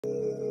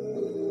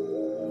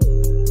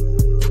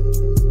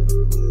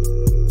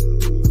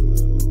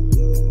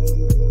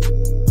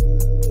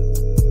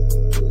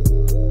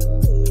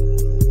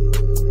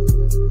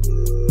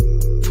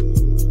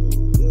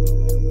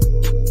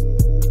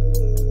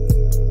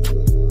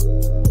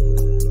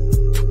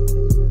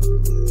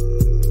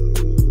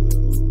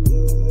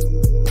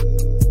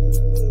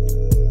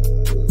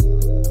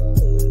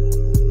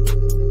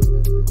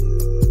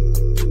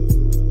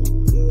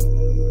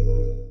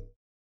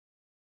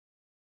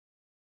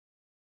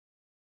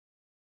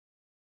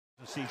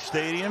Siege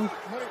Stadium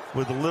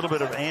with a little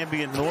bit of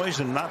ambient noise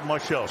and not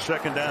much else.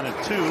 Second down and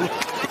 2.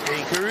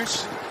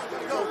 Akers.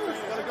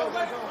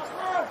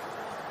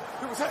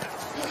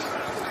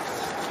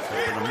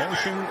 Open a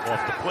motion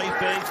off the play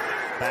fake.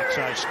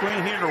 Backside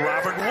screen here to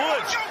Robert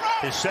Woods.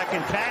 His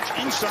second catch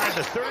inside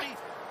the 30.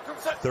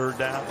 Third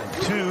down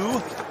and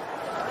 2.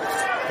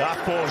 Goff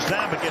falls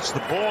down but gets the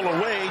ball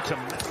away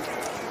from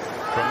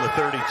the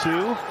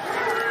 32.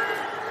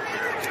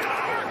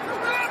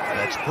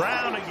 That's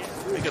Brown again.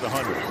 Make it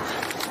 100.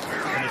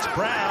 And it's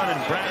Brown,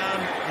 and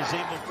Brown is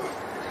able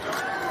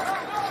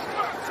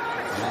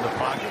in the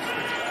pocket.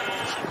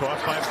 It's caught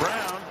by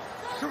Brown.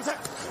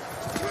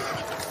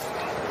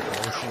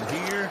 Motion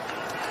here.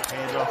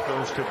 Handoff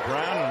goes to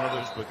Brown, and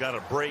others, but got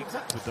a break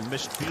with the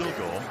missed field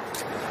goal.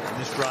 And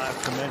this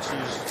drive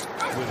commences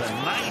with a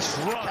nice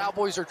run. The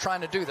Cowboys are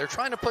trying to do. They're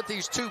trying to put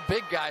these two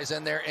big guys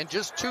in there and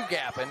just two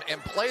gap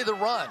and play the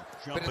run.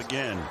 Jump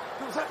again.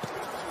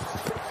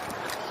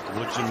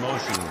 Woods in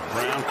motion.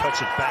 Brown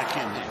cuts it back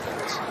in.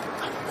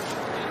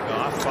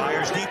 Goff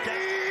fires deep down.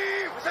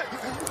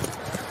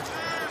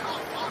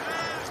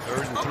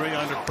 3rd and 3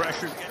 under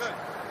pressure.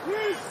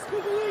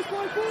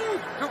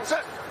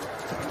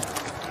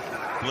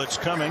 Blitz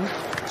coming.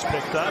 It's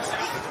picked up.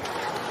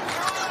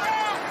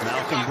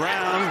 Malcolm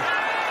Brown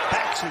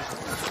backs his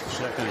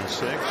 2nd and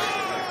 6.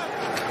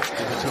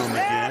 Give it to him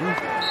again.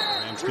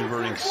 Rams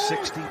converting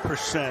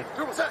 60%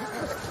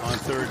 on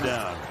 3rd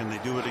down. Can they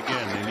do it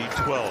again? They need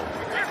 12.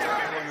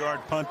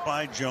 4-yard punt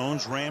by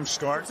Jones. Rams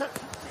start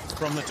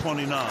from the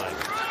 29.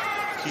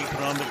 Keep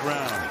it on the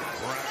ground.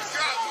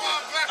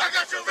 I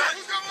got your back.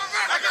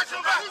 I got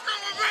your back.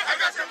 I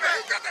got your back.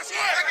 I got this one.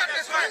 I got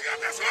this one. I got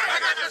this one. I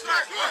got this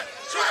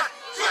one.